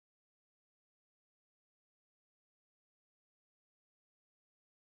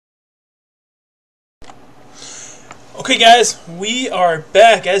Okay guys, we are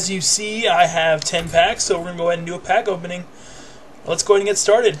back. As you see, I have 10 packs, so we're going to go ahead and do a pack opening. Let's go ahead and get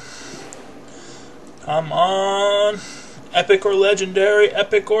started. Come on. Epic or legendary,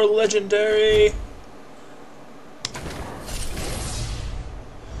 epic or legendary.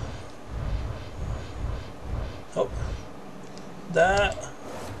 Oh. That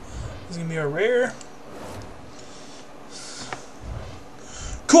is going to be a rare.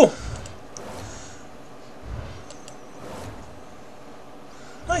 Cool.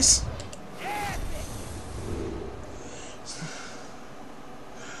 Nice.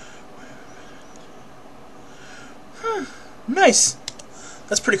 Nice.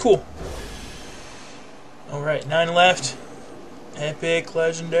 That's pretty cool. Alright, 9 left. Epic,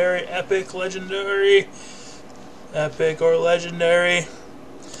 legendary, epic, legendary. Epic or legendary.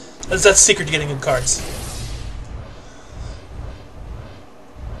 That's the secret to getting good cards.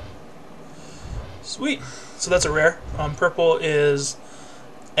 Sweet. So that's a rare. Purple is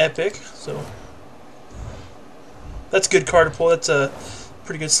epic, so that's a good card to pull. That's a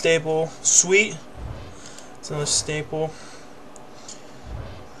pretty good staple. Sweet. It's another staple.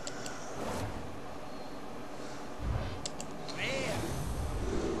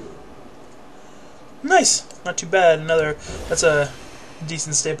 Nice. Not too bad. Another. That's a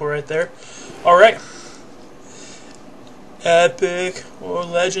decent staple right there. Alright. Epic or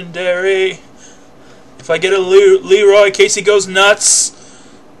legendary. If I get a Leroy, Casey goes nuts.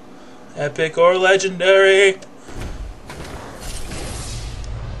 Epic or legendary.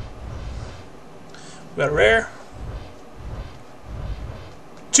 We got a rare.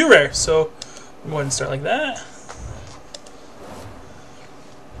 2 rare, so we'll go ahead and start like that.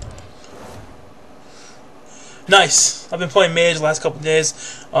 Nice. I've been playing Mage the last couple of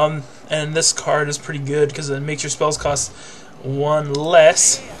days, and this card is pretty good because it makes your spells cost 1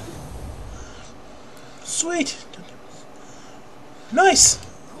 less. Sweet. Nice.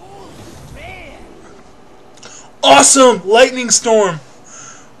 Awesome! Lightning Storm!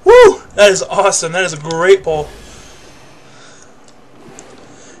 Woo! That is awesome. That is a great pull.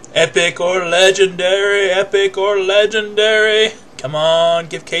 Epic or legendary, epic or legendary. Come on,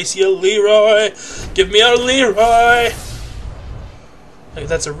 give Casey a Leroy. Give me a Leroy.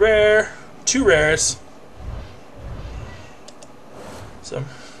 That's a rare. 2 rares. So,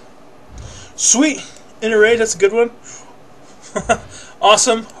 sweet. Iterate, that's a good one.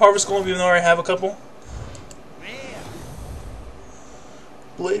 Awesome. Harvest Golem, even though I already have a couple.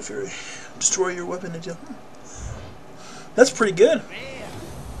 Blade Fury. Destroy your weapon until. That's pretty good.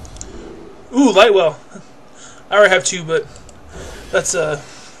 Ooh, Lightwell. I already have 2, but that's a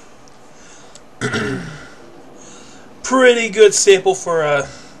pretty good staple for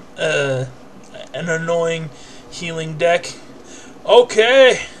an annoying healing deck.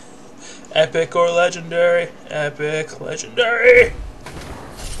 Okay. Epic or legendary. Epic, legendary.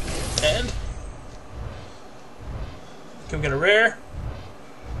 And can we get a rare?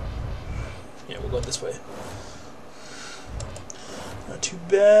 Yeah, we'll go this way. Not too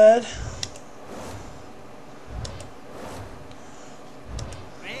bad.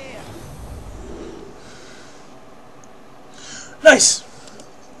 Nice.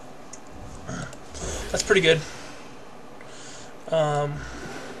 That's pretty good.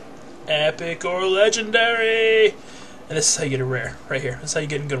 Epic or legendary. And this is how you get a rare, right here. This is how you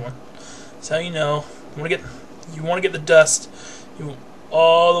get a good one. That's how you know. You want to get the dust.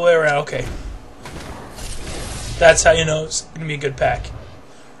 All the way around. Okay. That's how you know it's gonna be a good pack.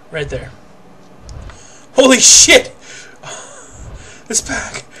 Right there. Holy shit! This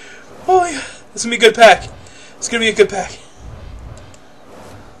pack. Holy, this is gonna be a good pack. It's gonna be a good pack.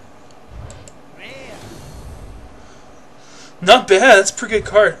 Not bad. That's a pretty good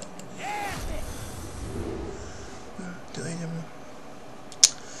card.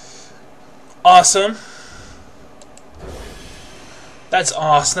 Awesome. That's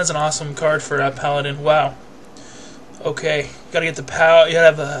awesome. That's an awesome card for a paladin. Wow. Okay, gotta get the power. You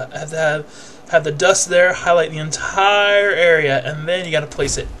gotta have the dust there. Highlight the entire area, and then you gotta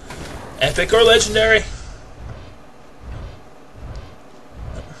place it. Epic or legendary.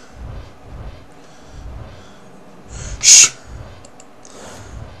 Shh.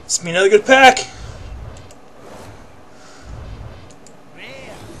 It's be another good pack.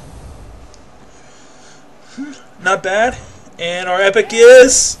 Not bad. And our epic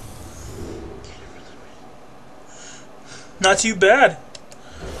is not too bad.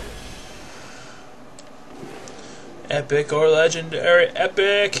 Epic or legendary.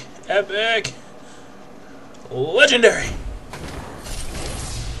 Epic. Epic. Legendary.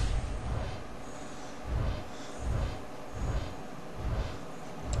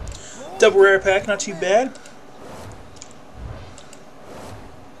 Double rare pack, not too bad.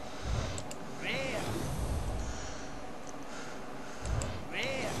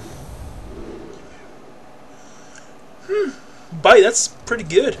 Bite, that's pretty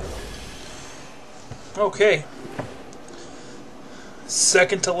good. Okay.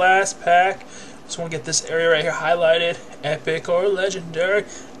 Second to last pack. Just want to get this area right here highlighted. Epic or legendary.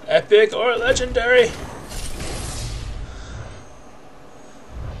 Epic or legendary.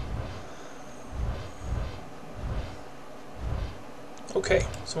 Okay,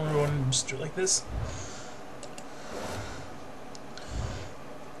 so we're going to just do it like this.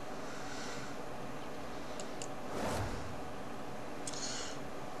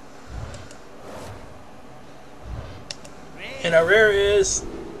 And our rare is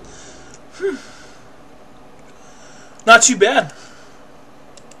not too bad.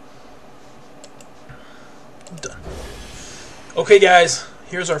 Done. Okay, guys,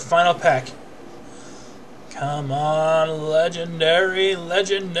 here's our final pack. Come on, legendary,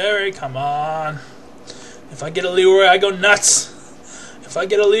 legendary, come on. If I get a Leroy, I go nuts. If I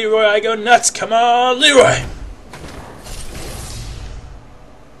get a Leroy, I go nuts. Come on, Leroy.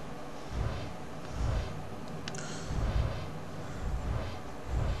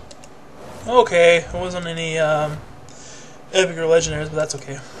 Okay, it wasn't any epic or legendaries, but that's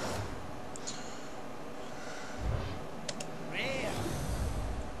okay.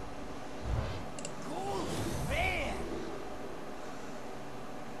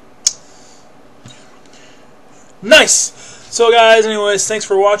 Nice! So guys, anyways, thanks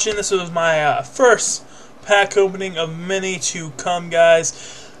for watching. This was my first pack opening of many to come, guys.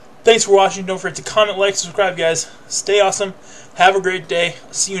 Thanks for watching. Don't forget to comment, like, subscribe, guys. Stay awesome. Have a great day.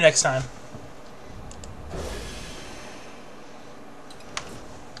 See you next time.